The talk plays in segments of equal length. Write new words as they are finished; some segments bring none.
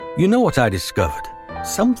You know what I discovered?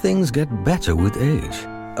 Some things get better with age.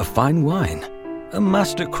 A fine wine, a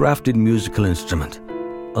master-crafted musical instrument,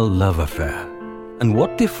 a love affair. And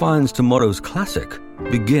what defines tomorrow's classic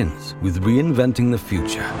begins with reinventing the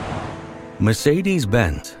future.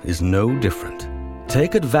 Mercedes-Benz is no different.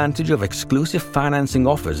 Take advantage of exclusive financing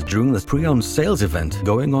offers during the pre-owned sales event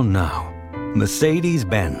going on now.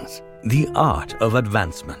 Mercedes-Benz, the art of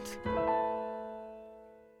advancement.